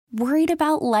Worried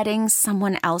about letting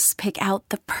someone else pick out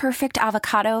the perfect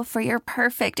avocado for your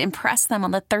perfect impress them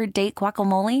on the third date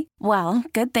guacamole? Well,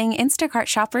 good thing Instacart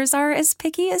shoppers are as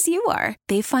picky as you are.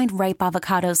 They find ripe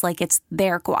avocados like it's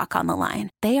their guac on the line.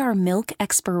 They are milk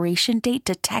expiration date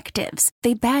detectives.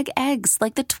 They bag eggs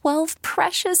like the 12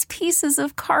 precious pieces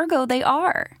of cargo they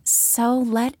are. So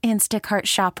let Instacart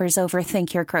shoppers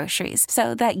overthink your groceries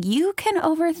so that you can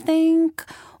overthink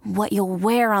what you'll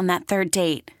wear on that third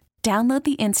date. Download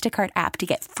the Instacart app to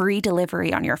get free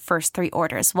delivery on your first 3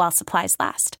 orders while supplies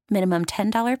last. Minimum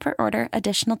 $10 per order.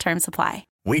 Additional terms apply.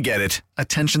 We get it.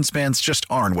 Attention spans just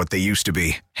aren't what they used to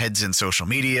be. Heads in social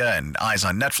media and eyes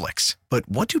on Netflix. But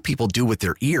what do people do with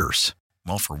their ears?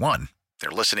 Well, for one, they're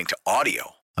listening to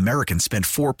audio. Americans spend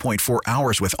 4.4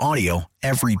 hours with audio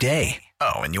every day.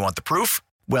 Oh, and you want the proof?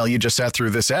 Well, you just sat through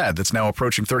this ad that's now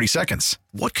approaching 30 seconds.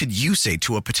 What could you say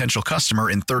to a potential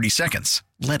customer in 30 seconds?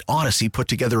 Let Odyssey put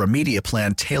together a media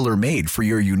plan tailor-made for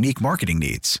your unique marketing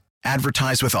needs.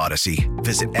 Advertise with Odyssey.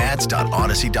 Visit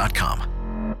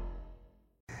ads.odyssey.com.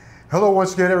 Hello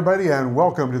once again, everybody, and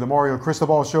welcome to the Mario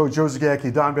Cristobal Show. Joe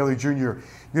Zagacki, Don Bailey Jr.,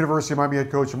 University of Miami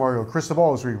head coach Mario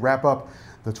Cristobal, as we wrap up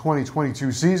the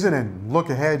 2022 season and look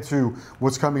ahead to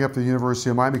what's coming up to the University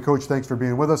of Miami. Coach, thanks for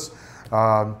being with us.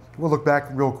 We'll look back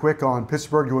real quick on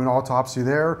Pittsburgh, doing an autopsy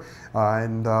there,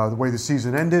 and the way the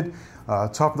season ended.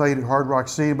 Tough night at Hard Rock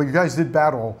Stadium, but you guys did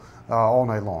battle all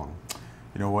night long.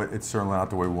 You know what? It's certainly not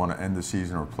the way we want to end the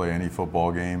season or play any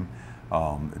football game.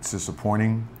 It's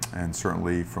disappointing, and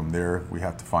certainly from there we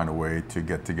have to find a way to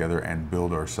get together and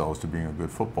build ourselves to being a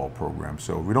good football program.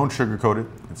 So we don't sugarcoat it.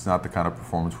 It's not the kind of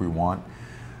performance we want.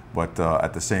 But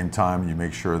at the same time, you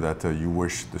make sure that you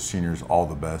wish the seniors all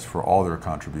the best for all their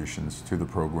contributions to the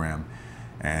program,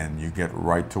 and you get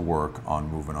right to work on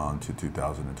moving on to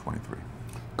 2023.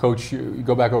 Coach, you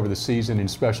go back over the season, and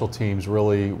special teams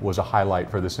really was a highlight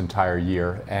for this entire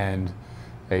year, and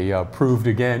they proved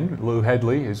again. Lou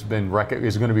Hedley is going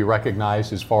to be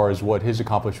recognized as far as what his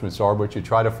accomplishments are, but you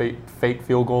tried a fake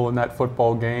field goal in that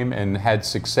football game and had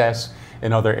success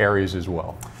in other areas as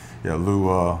well. Yeah,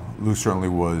 Lou certainly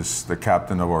was the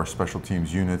captain of our special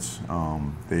teams units.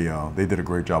 They did a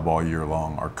great job all year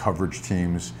long. Our coverage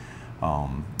teams,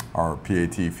 our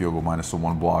PAT, field goal minus the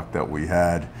one block that we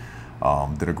had,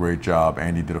 did a great job.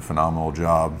 Andy did a phenomenal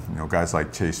job. You know, guys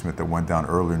like Chase Smith that went down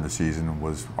earlier in the season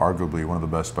was arguably one of the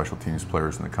best special teams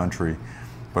players in the country.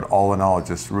 But all in all,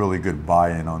 just really good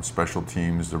buy-in on special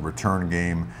teams. The return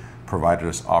game provided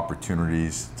us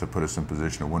opportunities to put us in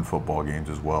position to win football games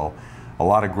as well. A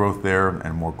lot of growth there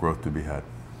and more growth to be had.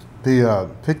 The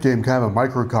Pitt game, kind of a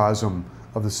microcosm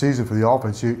of the season for the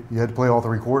offense. You had to play all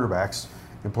 3 quarterbacks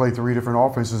and play 3 different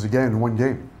offenses again in one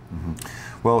game. Mm-hmm.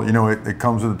 Well, you know, it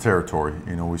comes with the territory.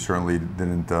 You know, we certainly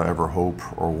didn't ever hope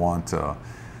or want to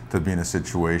be in a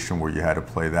situation where you had to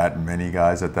play that many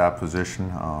guys at that position,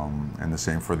 and the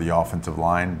same for the offensive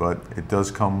line, but it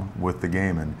does come with the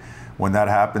game. And when that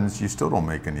happens, you still don't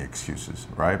make any excuses,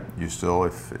 right? You still,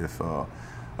 if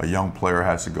a young player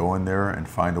has to go in there and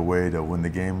find a way to win the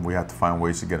game, we have to find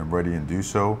ways to get them ready and do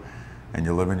so, and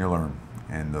you live and you learn.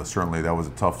 And certainly that was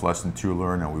a tough lesson to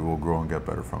learn, and we will grow and get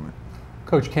better from it.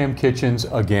 Coach, Cam Kitchens,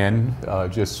 again,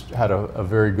 just had a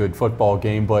very good football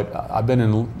game, but I've been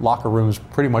in locker rooms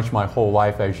pretty much my whole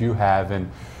life, as you have,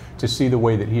 and to see the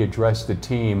way that he addressed the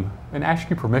team and asked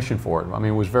you permission for it. I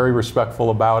mean, was very respectful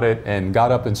about it and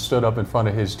got up and stood up in front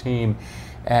of his team,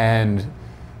 and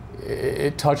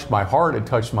it touched my heart, it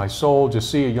touched my soul to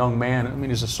see a young man, I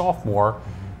mean, as a sophomore,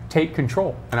 take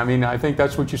control. And I mean, I think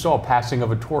that's what you saw, passing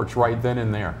of a torch right then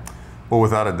and there. Well,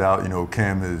 without a doubt, you know,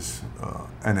 Cam is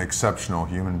an exceptional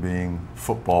human being,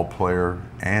 football player,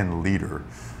 and leader.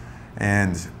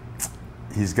 And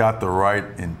he's got the right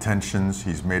intentions.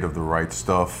 He's made of the right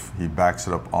stuff. He backs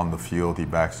it up on the field. He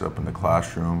backs it up in the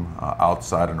classroom,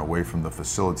 outside and away from the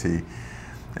facility.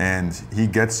 And he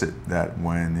gets it that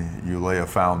when you lay a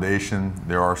foundation,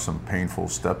 there are some painful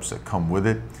steps that come with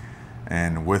it.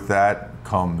 And with that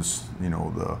comes, you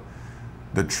know,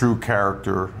 the true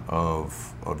character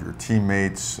of your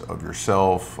teammates, of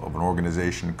yourself, of an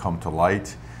organization come to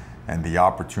light, and the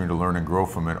opportunity to learn and grow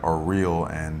from it are real,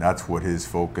 and that's what his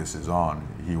focus is on.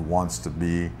 He wants to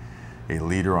be a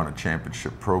leader on a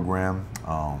championship program.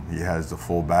 He has the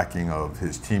full backing of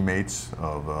his teammates,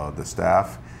 of the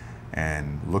staff,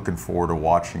 and looking forward to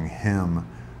watching him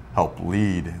help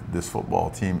lead this football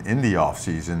team in the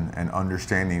offseason, and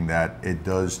understanding that it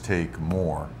does take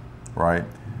more, right,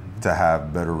 to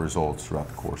have better results throughout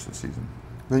the course of the season.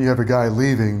 Then you have a guy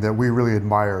leaving that we really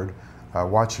admired,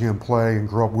 watching him play and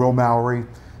grow up. Will Mallory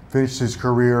finished his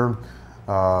career,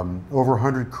 over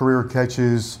 100 career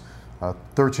catches,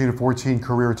 13 or 14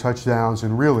 career touchdowns,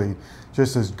 and really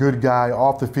just as good guy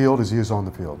off the field as he is on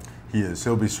the field. He is.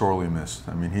 He'll be sorely missed.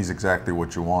 I mean, he's exactly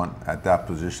what you want at that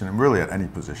position, and really at any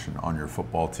position on your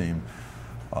football team.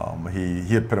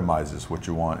 He epitomizes what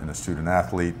you want in a student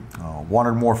athlete.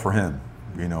 Wanted more for him,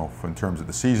 in terms of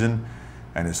the season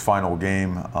and his final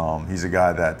game. He's a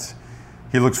guy that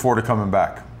he looks forward to coming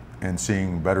back and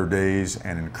seeing better days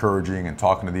and encouraging and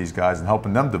talking to these guys and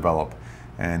helping them develop.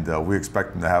 And we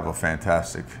expect him to have a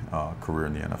fantastic career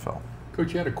in the NFL.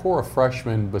 Coach, you had a core of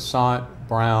freshmen: Basant,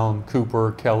 Brown,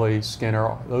 Cooper, Kelly,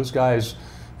 Skinner. Those guys,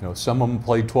 some of them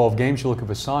played 12 games. You look at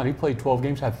Basant, he played 12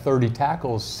 games, had 30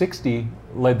 tackles, 60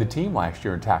 led the team last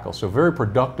year in tackles. So very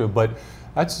productive, but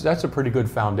that's a pretty good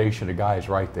foundation of guys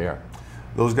right there.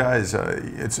 Those guys,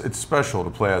 it's special to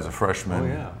play as a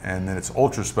freshman, and then it's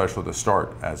ultra special to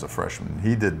start as a freshman.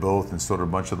 He did both, and so did a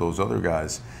bunch of those other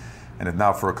guys. And if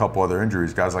not for a couple other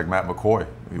injuries, guys like Matt McCoy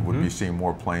would be seeing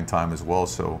more playing time as well.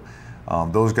 So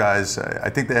those guys, I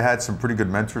think they had some pretty good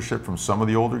mentorship from some of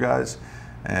the older guys,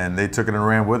 and they took it and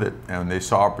ran with it. And they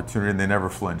saw opportunity, and they never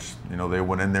flinched. They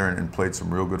went in there and played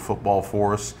some real good football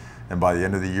for us. And by the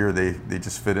end of the year, they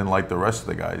just fit in like the rest of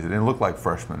the guys. They didn't look like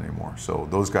freshmen anymore. So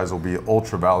those guys will be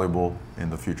ultra valuable in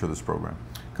the future of this program.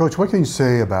 Coach, what can you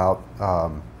say about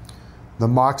the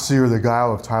moxie or the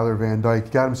guile of Tyler Van Dyke? He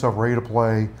got himself ready to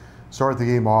play, started the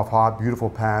game off hot, beautiful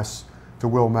pass to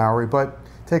Will Mowery. But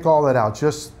take all that out,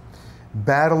 just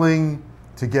battling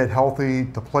to get healthy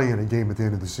to play in a game at the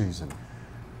end of the season.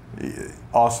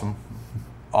 Awesome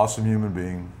human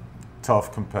being,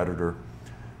 tough competitor.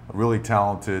 A really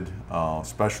talented,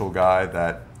 special guy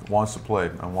that wants to play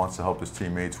and wants to help his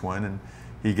teammates win. And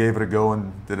he gave it a go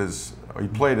and he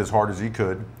played as hard as he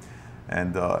could.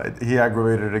 And he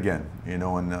aggravated it again,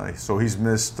 and so he's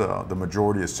missed the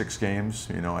majority of 6 games.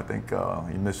 I think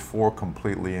he missed 4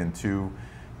 completely, and 2,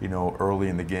 early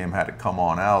in the game had to come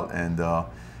on out. And,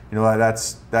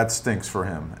 that stinks for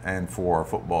him and for our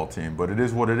football team. But it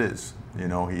is what it is.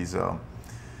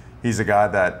 He's a guy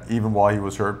that, even while he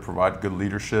was hurt, provided good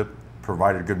leadership,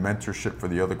 provided good mentorship for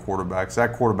the other quarterbacks.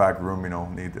 That quarterback room,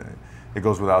 it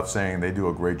goes without saying, they do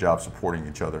a great job supporting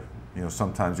each other.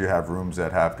 Sometimes you have rooms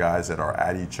that have guys that are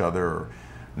at each other or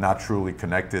not truly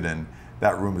connected, and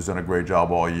that room has done a great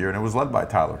job all year, and it was led by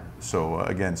Tyler. So,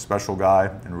 again, special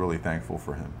guy, and really thankful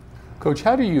for him. Coach,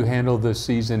 how do you handle the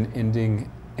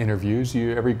season-ending interviews?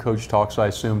 Every coach talks, I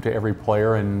assume, to every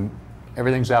player, and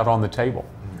everything's out on the table.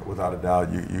 Without a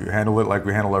doubt, you handle it like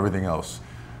we handle everything else,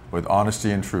 with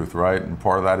honesty and truth, right? And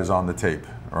part of that is on the tape,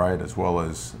 right? As well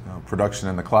as production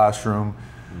in the classroom,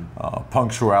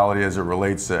 punctuality as it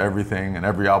relates to everything and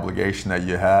every obligation that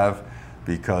you have,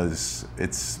 because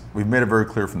we've made it very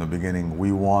clear from the beginning,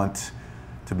 we want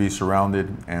to be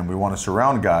surrounded, and we want to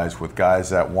surround guys with guys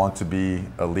that want to be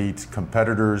elite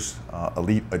competitors,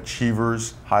 elite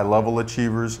achievers, high-level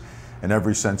achievers in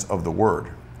every sense of the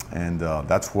word. And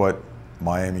that's what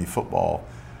Miami football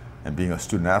and being a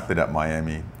student athlete at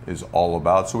Miami is all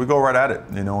about. So we go right at it,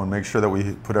 and make sure that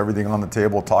we put everything on the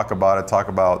table, talk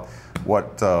about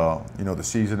what, the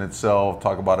season itself,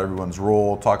 talk about everyone's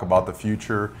role, talk about the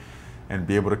future, and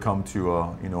be able to come to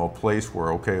a place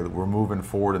where, okay, we're moving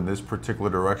forward in this particular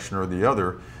direction or the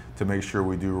other to make sure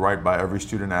we do right by every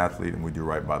student athlete and we do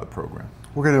right by the program.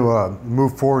 We're going to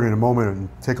move forward in a moment and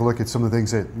take a look at some of the things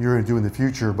that you're going to do in the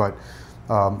future, but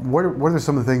what are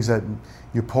some of the things that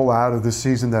you pull out of this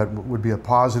season that would be a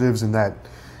positives, and that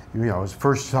it's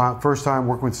first time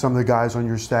working with some of the guys on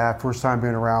your staff, first time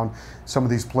being around some of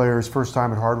these players, first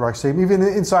time at Hard Rock Stadium, even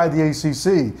inside the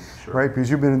ACC, sure. Right? Because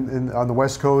you've been on the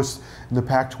West Coast in the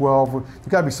Pac-12. There's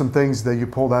got to be some things that you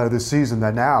pulled out of this season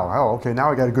that now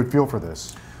I got a good feel for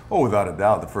this. Oh, without a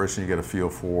doubt, the first thing you get a feel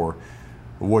for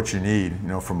what you need,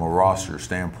 from a roster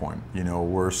standpoint,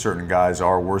 where certain guys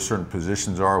are, where certain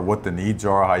positions are, what the needs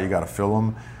are, how you got to fill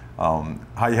them,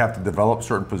 how you have to develop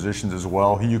certain positions as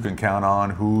well, who you can count on,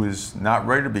 who is not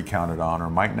ready to be counted on or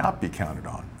might not be counted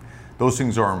on. Those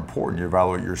things are important. You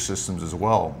evaluate your systems as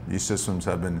well. These systems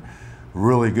have been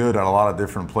really good at a lot of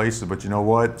different places, but you know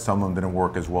what? Some of them didn't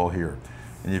work as well here.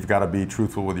 And you've got to be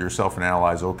truthful with yourself and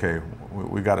analyze, okay,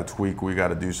 we got to tweak, we got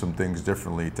to do some things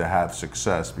differently to have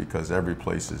success, because every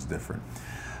place is different.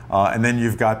 And then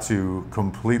you've got to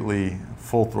completely,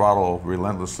 full throttle,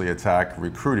 relentlessly attack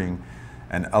recruiting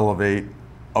and elevate,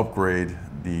 upgrade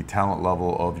the talent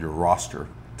level of your roster,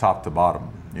 top to bottom.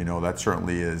 That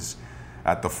certainly is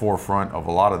at the forefront of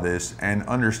a lot of this, and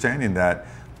understanding that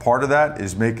part of that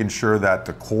is making sure that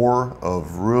the core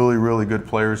of really, really good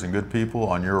players and good people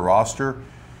on your roster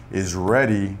is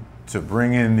ready to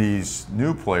bring in these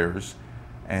new players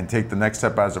and take the next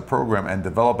step as a program and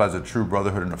develop as a true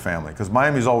brotherhood in a family. Because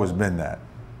Miami's always been that,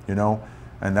 you know,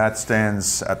 and that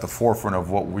stands at the forefront of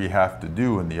what we have to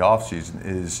do in the offseason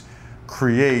is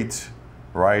create,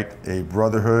 right, a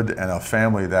brotherhood and a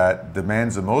family that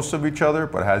demands the most of each other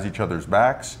but has each other's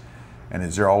backs and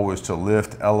is there always to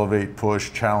lift, elevate,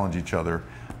 push, challenge each other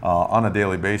on a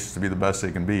daily basis to be the best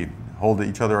they can be. Hold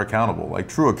each other accountable, like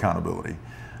true accountability,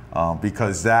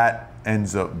 because that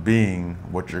ends up being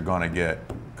what you're going to get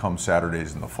come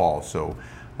Saturdays in the fall. So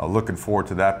looking forward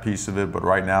to that piece of it, but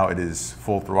right now it is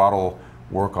full throttle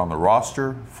work on the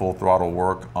roster, full throttle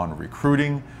work on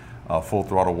recruiting, full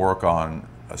throttle work on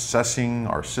assessing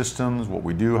our systems, what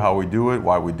we do, how we do it,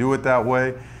 why we do it that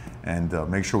way, and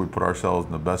make sure we put ourselves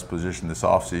in the best position this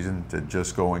offseason to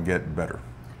just go and get better.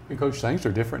 And Coach, things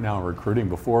are different now in recruiting.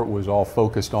 Before it was all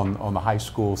focused on the high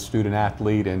school student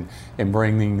athlete and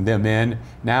bringing them in.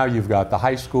 Now you've got the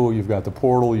high school, you've got the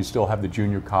portal, you still have the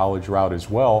junior college route as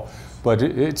well. But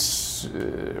it's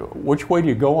which way do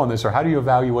you go on this, or how do you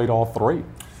evaluate all three?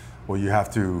 Well, you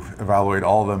have to evaluate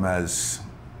all of them as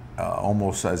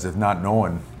almost as if not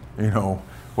knowing, you know,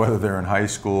 whether they're in high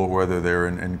school or whether they're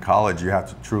in college. You have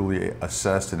to truly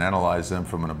assess and analyze them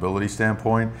from an ability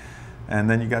standpoint. And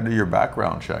then you got to do your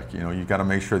background check. You know, you got to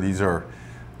make sure these are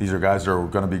guys that are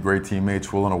going to be great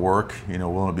teammates, willing to work, you know,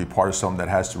 willing to be part of something that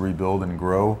has to rebuild and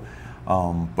grow.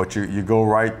 But you go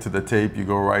right to the tape, you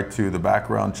go right to the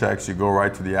background checks, you go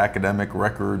right to the academic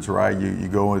records, right? You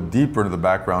go deeper into the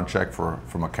background check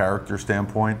from a character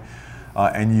standpoint,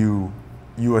 and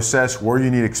you assess where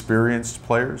you need experienced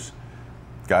players,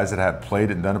 guys that have played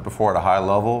and done it before at a high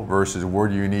level, versus where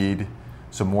do you need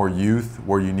some more youth,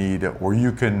 where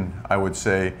you can, I would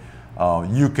say,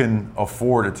 you can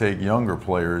afford to take younger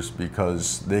players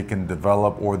because they can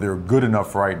develop, or they're good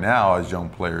enough right now as young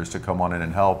players to come on in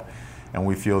and help. And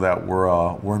we feel that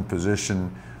we're in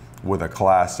position with a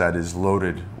class that is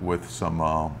loaded with some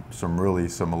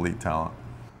elite talent.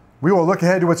 We will look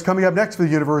ahead to what's coming up next for the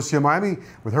University of Miami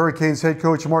with Hurricanes head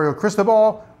coach Mario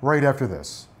Cristobal right after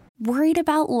this. Worried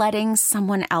about letting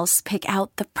someone else pick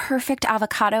out the perfect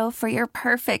avocado for your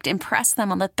perfect impress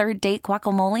them on the third date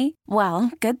guacamole?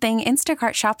 Well, good thing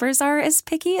Instacart shoppers are as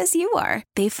picky as you are.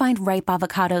 They find ripe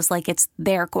avocados like it's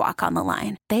their guac on the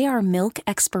line. They are milk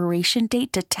expiration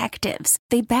date detectives.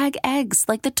 They bag eggs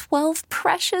like the 12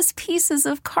 precious pieces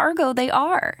of cargo they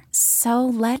are. So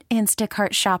let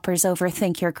Instacart shoppers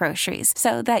overthink your groceries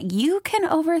so that you can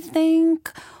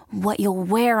overthink what you'll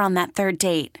wear on that third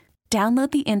date.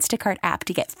 Download the Instacart app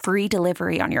to get free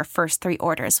delivery on your first 3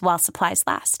 orders while supplies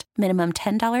last. Minimum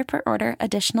 $10 per order.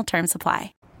 Additional terms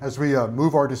apply. As we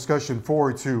move our discussion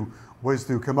forward to what is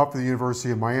to come up for the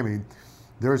University of Miami,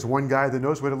 there's one guy that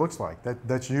knows what it looks like.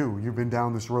 That's you. You've been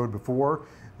down this road before,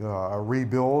 a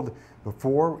rebuild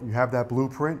before. You have that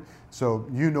blueprint, so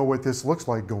you know what this looks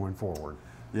like going forward.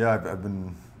 Yeah, I've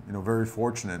been very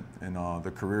fortunate in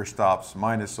the career stops,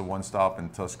 minus the one stop in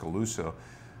Tuscaloosa,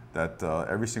 that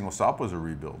every single stop was a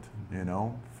rebuild,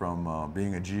 from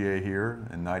being a GA here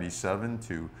in '97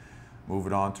 to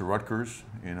moving on to Rutgers,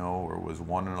 where it was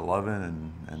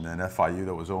 1-11, and then FIU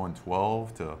that was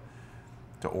 0-12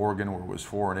 to Oregon where it was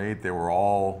 4-8. They were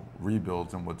all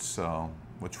rebuilds, and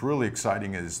what's really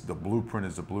exciting is the blueprint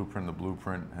is the blueprint. The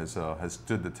blueprint has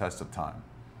stood the test of time,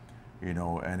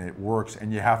 and it works,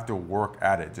 and you have to work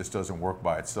at it. It just doesn't work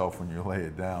by itself when you lay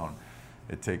it down.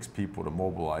 It takes people to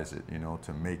mobilize it,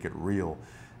 to make it real.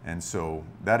 And so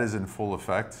that is in full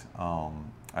effect.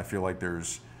 I feel like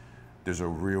there's a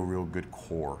real good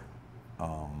core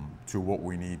to what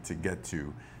we need to get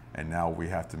to. And now we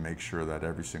have to make sure that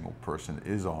every single person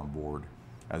is on board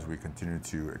as we continue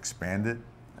to expand it,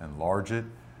 enlarge it,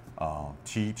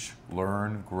 teach,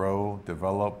 learn, grow,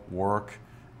 develop, work,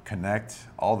 connect,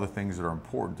 all the things that are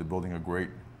important to building a great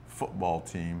football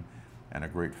team and a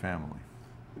great family.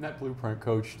 In that blueprint,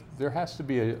 Coach, there has to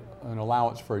be an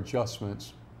allowance for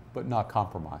adjustments, but not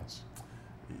compromise.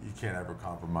 You can't ever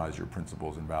compromise your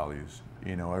principles and values.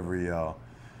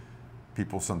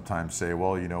 People sometimes say,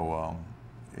 well,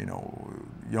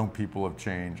 young people have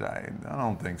changed. I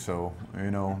don't think so.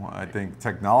 I think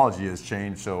technology has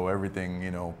changed, so everything,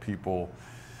 people,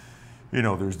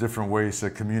 there's different ways to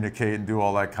communicate and do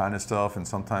all that kind of stuff, and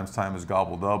sometimes time is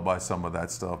gobbled up by some of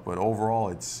that stuff. But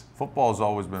overall, football has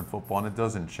always been football, and it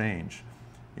doesn't change.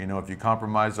 If you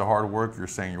compromise the hard work, you're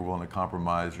saying you're willing to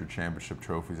compromise your championship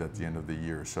trophies at the end of the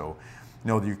year. So,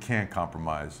 you can't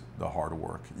compromise the hard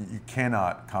work. You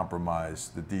cannot compromise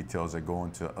the details that go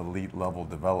into elite level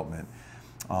development.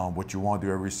 What you want to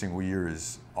do every single year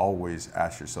is always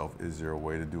ask yourself, is there a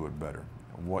way to do it better?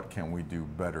 What can we do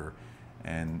better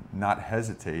and not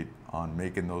hesitate on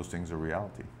making those things a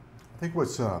reality. I think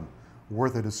what's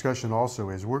worth a discussion also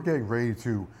is we're getting ready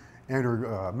to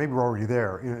enter, maybe we're already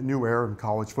there, in a new era in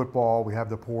college football. We have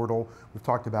the portal. We've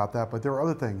talked about that, but there are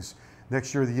other things.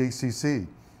 Next year, the ACC,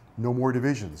 no more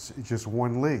divisions. It's just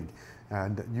one league.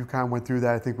 And you kind of went through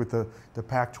that, I think, with the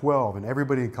Pac-12, and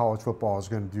everybody in college football is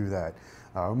going to do that.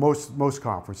 Most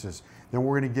conferences. Then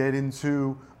we're going to get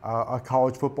into a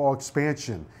college football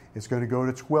expansion. It's going to go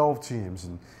to 12 teams,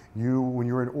 and when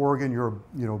you're in Oregon,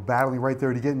 you're battling right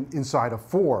there to get inside of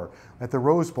 4 at the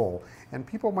Rose Bowl. And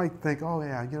people might think, oh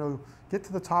yeah, get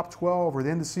to the top 12 or the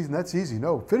end of the season. That's easy.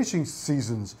 No, finishing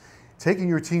seasons, taking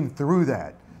your team through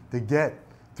that to get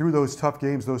through those tough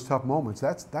games, those tough moments.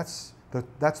 That's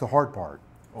the hard part.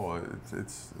 Oh,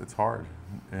 it's hard.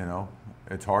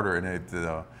 It's harder, and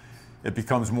it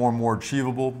becomes more and more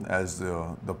achievable as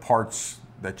the parts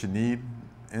that you need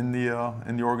in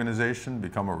the organization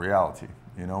become a reality.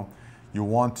 You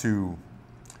want to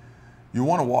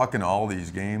walk into all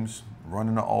these games, run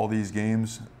into all these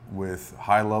games with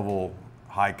high level,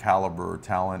 high caliber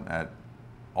talent at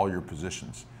all your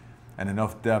positions, and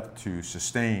enough depth to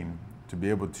sustain, to be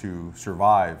able to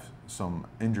survive some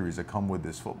injuries that come with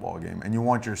this football game. And you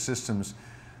want your systems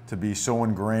to be so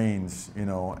ingrained,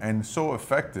 and so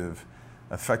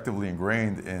effectively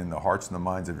ingrained in the hearts and the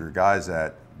minds of your guys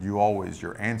that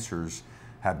your answers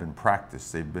have been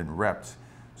practiced, they've been repped,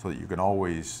 so that you can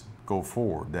always go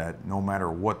forward, that no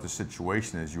matter what the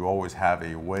situation is, you always have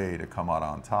a way to come out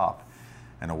on top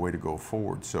and a way to go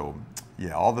forward. So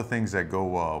yeah, all the things that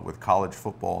go with college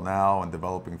football now and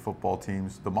developing football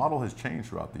teams, the model has changed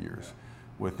throughout the years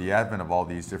with the advent of all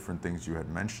these different things you had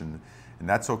mentioned. And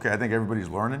that's okay. I think everybody's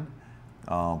learning.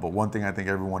 But one thing I think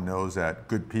everyone knows, that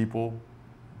good people,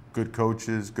 good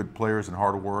coaches, good players, and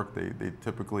hard work, they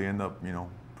typically end up,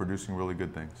 producing really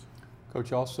good things.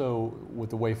 Coach, also with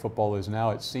the way football is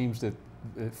now, it seems that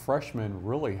freshmen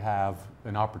really have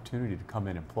an opportunity to come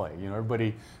in and play.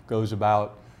 Everybody goes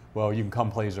about, well, you can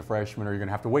come play as a freshman, or you're going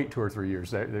to have to wait 2 or 3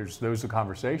 years. Those are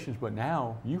conversations, but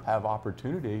now you have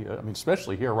opportunity.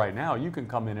 Especially here right now, you can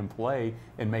come in and play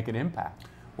and make an impact.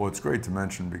 Well, it's great to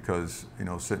mention because,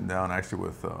 sitting down actually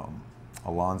with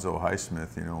Alonzo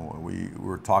Highsmith, we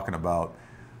were talking about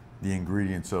the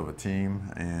ingredients of a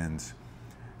team, and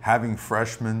having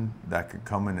freshmen that could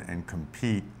come in and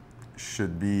compete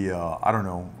should be,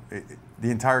 the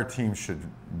entire team should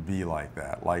be like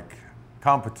that. Like,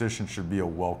 competition should be a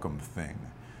welcome thing.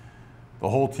 The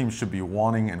whole team should be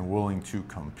wanting and willing to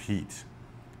compete.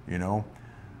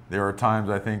 There are times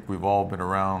I think we've all been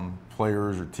around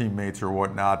players or teammates or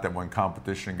whatnot that when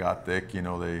competition got thick,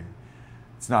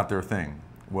 it's not their thing.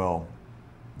 Well,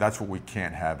 that's what we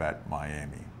can't have at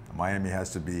Miami. Miami has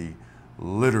to be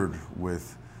littered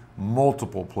with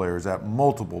multiple players at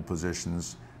multiple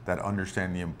positions that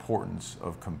understand the importance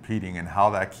of competing and how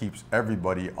that keeps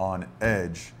everybody on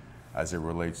edge as it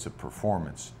relates to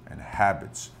performance and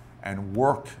habits and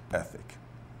work ethic.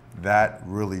 That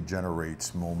really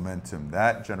generates momentum.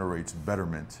 That generates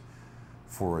betterment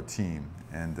for a team.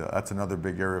 And that's another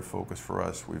big area of focus for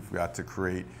us. We've got to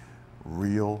create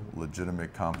real,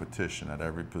 legitimate competition at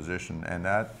every position. And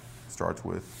that starts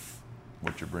with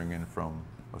what you bring in from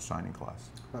a signing class.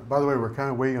 By the way, we're kind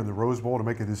of waiting on the Rose Bowl to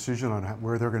make a decision on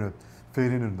where they're going to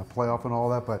fit in the playoff and all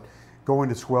that. But going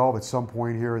to 12 at some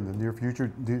point here in the near future,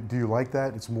 do you like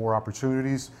that? It's more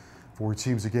opportunities for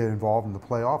teams to get involved in the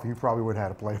playoff. You probably would have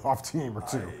had a playoff team or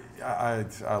two.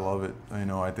 I love it.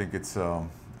 I think it's,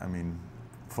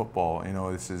 football,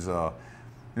 this is,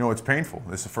 it's painful.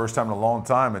 This is the first time in a long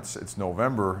time it's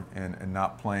November and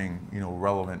not playing,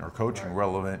 relevant or coaching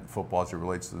relevant football as it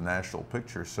relates to the national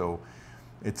picture. So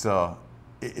it's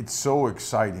so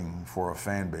exciting for a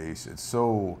fan base. It's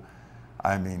so,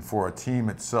 for a team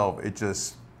itself,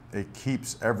 it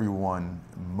keeps everyone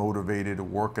motivated,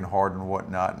 working hard and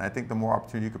whatnot. And I think the more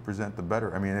opportunity you could present, the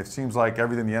better. It seems like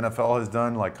everything the NFL has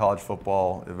done, like college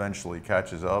football eventually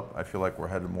catches up. I feel like we're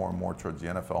headed more and more towards the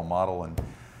NFL model, and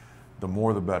the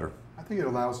more the better. I think it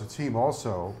allows the team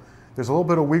also, there's a little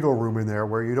bit of wiggle room in there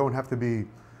where you don't have to be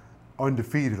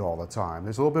undefeated all the time.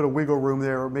 There's a little bit of wiggle room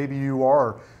there. Maybe you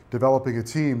are developing a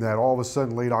team that all of a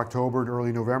sudden late October and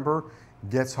early November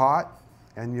gets hot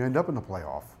and you end up in the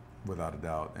playoff. Without a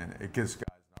doubt, and it gives guys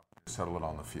an opportunity to settle it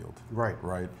on the field.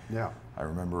 Right. Yeah. I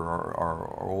remember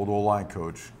our old O-line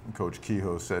coach, Coach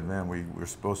Kehoe, said, man, we're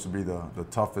supposed to be the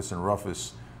toughest and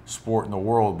roughest sport in the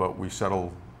world, but we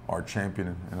settle our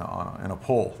champion in a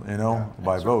poll,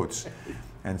 by votes.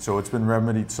 And so it's been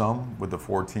remedied some with the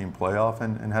 4-team playoff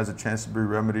and has a chance to be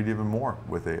remedied even more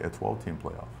with a 12-team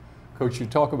playoff. Coach, you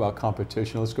talk about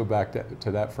competition. Let's go back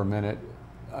to that for a minute.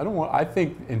 I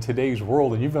think in today's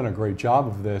world, and you've done a great job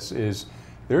of this, is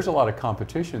there's a lot of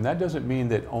competition. That doesn't mean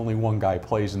that only one guy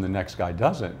plays and the next guy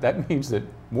doesn't. That means that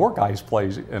more guys play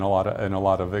in a lot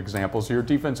of examples. Your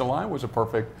defensive line was a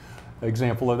perfect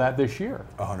example of that this year.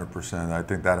 100%. I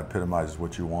think that epitomizes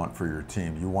what you want for your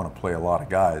team. You want to play a lot of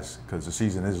guys because the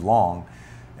season is long,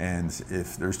 and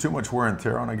if there's too much wear and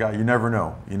tear on a guy, you never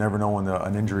know. You never know when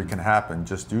an injury can happen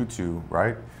just due to,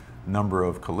 right, number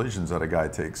of collisions that a guy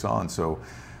takes on. So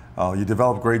you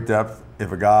develop great depth.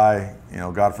 If a guy,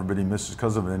 God forbid he misses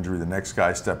because of an injury, the next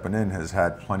guy stepping in has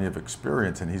had plenty of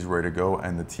experience and he's ready to go,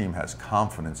 and the team has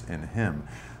confidence in him.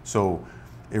 So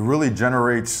it really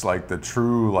generates like the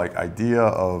true idea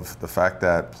of the fact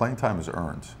that playing time is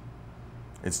earned.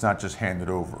 It's not just handed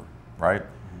over, right?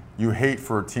 You hate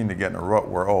for a team to get in a rut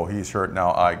where, oh, he's hurt,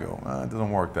 now I go. It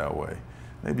doesn't work that way.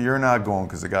 Maybe you're not going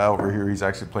because the guy over here, he's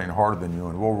actually playing harder than you,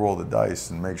 and we'll roll the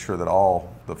dice and make sure that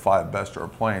all the 5 best are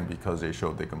playing because they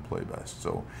showed they can play best.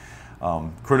 So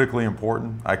critically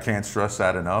important. I can't stress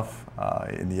that enough.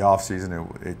 In the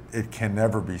offseason, it can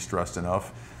never be stressed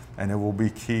enough, and it will be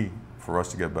key for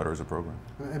us to get better as a program.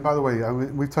 And by the way,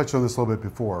 we've touched on this a little bit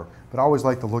before, but I always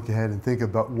like to look ahead and think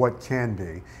about what can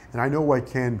be. And I know what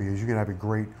can be is you can have a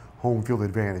great home field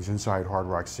advantage inside Hard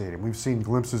Rock Stadium. We've seen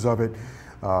glimpses of it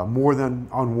more than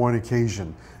on one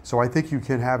occasion. So I think you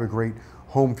can have a great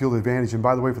home field advantage. And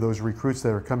by the way, for those recruits that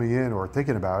are coming in or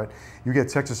thinking about it, you get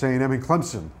Texas A&M and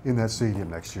Clemson in that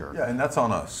stadium next year. Yeah, and that's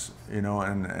on us, and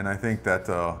I think that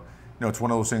it's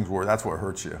one of those things where that's what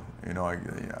hurts you. I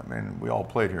mean, we all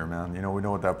played here, man. We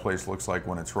know what that place looks like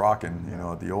when it's rocking.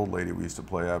 At the old lady we used to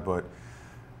play at, but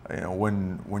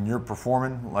when you're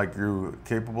performing like you're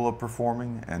capable of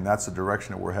performing, and that's the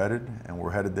direction that we're headed, and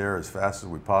we're headed there as fast as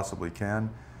we possibly can,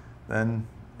 then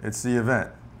it's the event.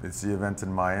 It's the event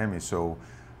in Miami. So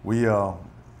we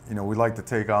like to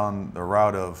take on the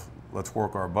route of let's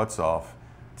work our butts off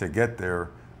to get there,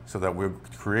 so that we'll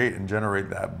create and generate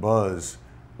that buzz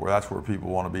where that's where people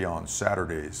want to be on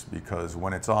Saturdays, because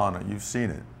when it's on, you've seen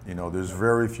it. There's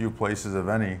very few places, if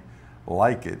any,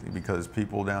 like it, because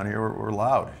people down here we're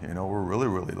loud. We're really,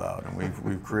 really loud, and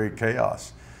we create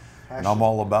chaos. And I'm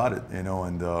all about it,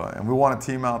 and we want a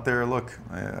team out there. Look,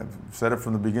 I've said it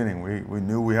from the beginning. We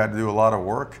knew we had to do a lot of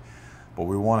work, but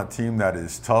we want a team that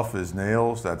is tough as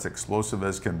nails, that's explosive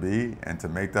as can be, and to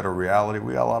make that a reality,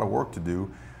 we got a lot of work to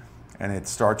do. And it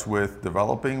starts with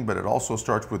developing, but it also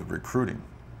starts with recruiting.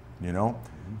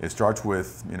 It starts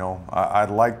with, I'd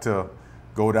like to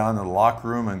go down to the locker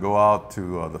room and go out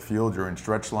to the field during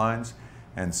stretch lines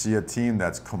and see a team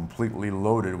that's completely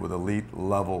loaded with elite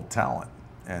level talent.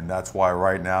 And that's why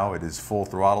right now it is full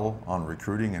throttle on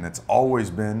recruiting, and it's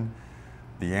always been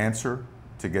the answer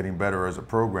to getting better as a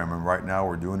program. And right now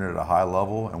we're doing it at a high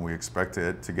level, and we expect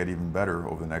it to get even better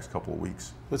over the next couple of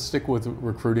weeks. Let's stick with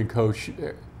recruiting, Coach.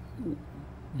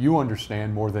 You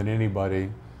understand more than anybody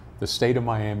the state of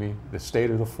Miami, the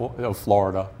state of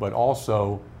Florida, but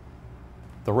also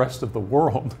the rest of the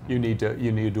world. You need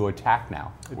to attack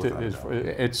now.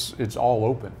 It's all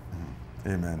open.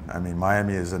 Amen. I mean,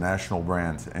 Miami is a national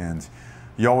brand, and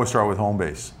you always start with home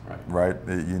base, right?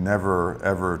 You never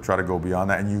ever try to go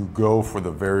beyond that, and you go for the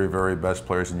very, very best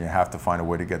players, and you have to find a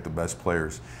way to get the best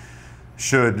players.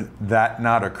 Should that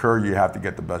not occur, you have to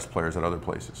get the best players at other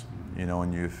places.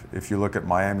 And if you look at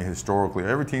Miami historically,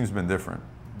 every team's been different.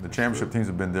 The championship teams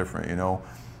have been different,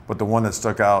 but the one that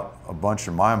stuck out a bunch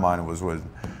in my mind was when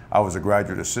I was a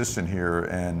graduate assistant here,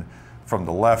 and from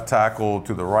the left tackle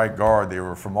to the right guard, they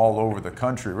were from all over the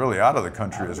country, really out of the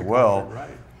country as well. Right.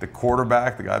 The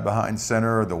quarterback, the guy behind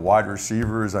center, the wide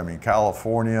receivers,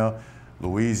 California,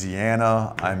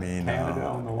 Louisiana, Canada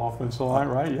on the offensive line,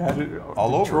 right? You had it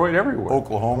all Detroit, over. everywhere.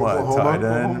 Oklahoma tight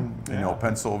end,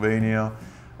 Pennsylvania,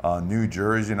 New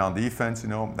Jersey, and on defense,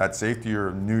 that safety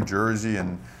or New Jersey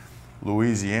and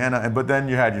Louisiana. But then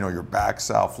you had, your back,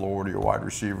 South Florida, your wide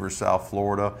receivers, South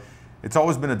Florida. It's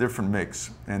always been a different mix.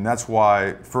 And that's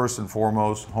why, first and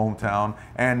foremost, hometown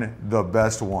and the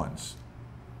best ones,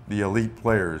 the elite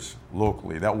players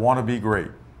locally that want to be great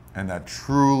and that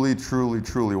truly, truly,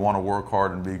 truly want to work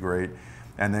hard and be great,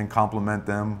 and then complement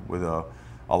them with a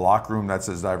locker room that's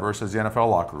as diverse as the NFL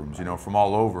locker rooms, from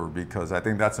all over, because I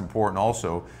think that's important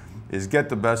also, is get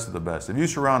the best of the best. If you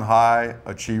surround high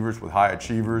achievers with high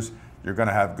achievers, you're going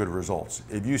to have good results.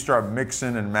 If you start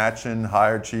mixing and matching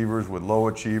high achievers with low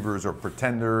achievers or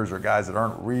pretenders or guys that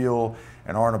aren't real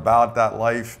and aren't about that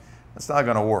life, it's not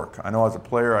going to work. I know as a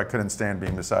player, I couldn't stand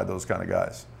being beside those kind of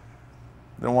guys.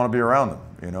 I don't want to be around them,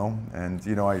 And,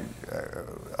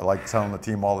 I like telling the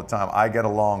team all the time, I get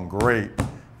along great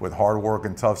with hard work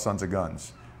and tough sons of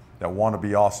guns that want to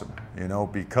be awesome,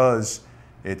 because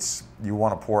you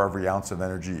want to pour every ounce of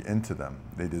energy into them.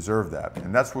 They deserve that.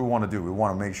 And that's what we want to do. We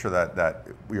want to make sure that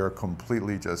we are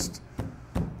completely just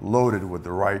loaded with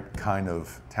the right kind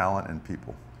of talent and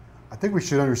people. I think we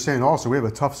should understand also we have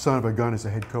a tough son of a gun as a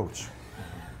head coach.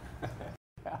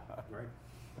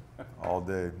 All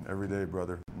day, every day,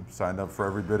 brother. Signed up for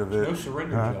every bit of it. No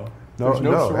surrender, Joe.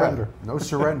 No surrender. No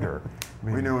surrender. I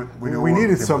mean, we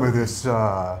needed some of this,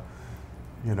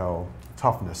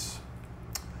 toughness,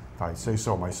 if I say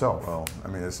so myself. Well, I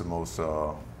mean, it's the most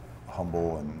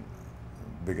humble and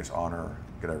biggest honor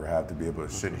you could ever have to be able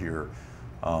to sit here.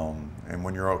 And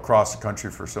when you're across the country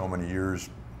for so many years,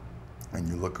 and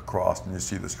you look across and you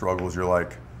see the struggles, you're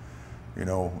like,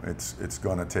 it's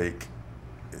gonna take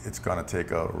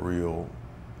a real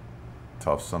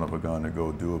tough son of a gun to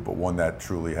go do it, but one that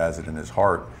truly has it in his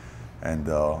heart. And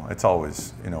it's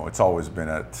always been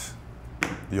at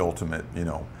the ultimate,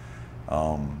 and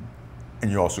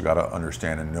you also got to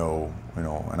understand and know,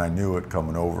 and I knew it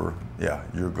coming over,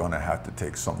 you're gonna have to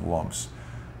take some lumps,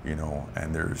 and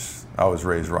I was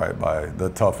raised right by the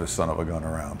toughest son of a gun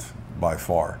around by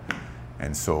far.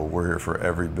 And so we're here for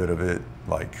every bit of it.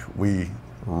 Like, we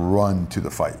run to the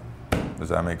fight. Does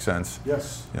that make sense?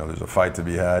 Yes. There's a fight to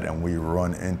be had, and we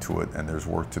run into it, and there's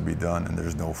work to be done, and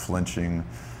there's no flinching,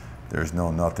 there's no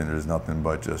nothing, there's nothing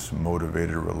but just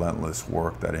motivated, relentless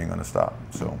work that ain't gonna stop.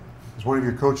 So, as one of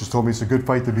your coaches told me, it's a good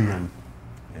fight to be in.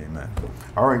 Amen.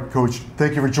 All right, Coach,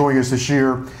 thank you for joining us this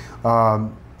year.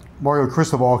 Mario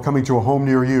Cristobal coming to a home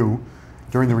near you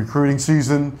during the recruiting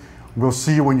season. We'll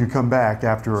see you when you come back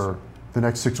after the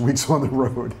next 6 weeks on the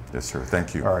road. Yes, sir.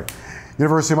 Thank you. All right.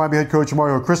 University of Miami head coach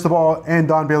Mario Cristobal and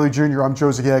Don Bailey Jr. I'm Joe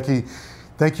Zagacki.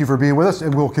 Thank you for being with us,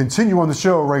 and we'll continue on the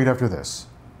show right after this.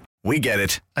 We get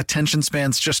it. Attention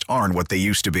spans just aren't what they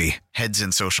used to be. Heads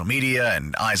in social media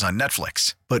and eyes on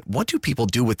Netflix. But what do people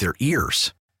do with their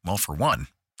ears? Well, for one,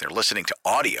 they're listening to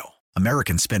audio.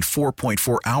 Americans spend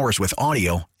 4.4 hours with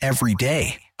audio every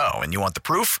day. Oh, and you want the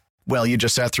proof? Well, you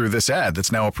just sat through this ad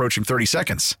that's now approaching 30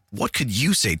 seconds. What could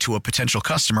you say to a potential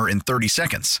customer in 30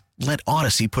 seconds? Let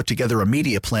Odyssey put together a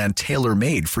media plan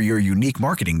tailor-made for your unique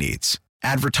marketing needs.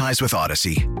 Advertise with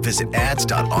Odyssey. Visit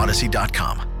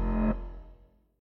ads.odyssey.com.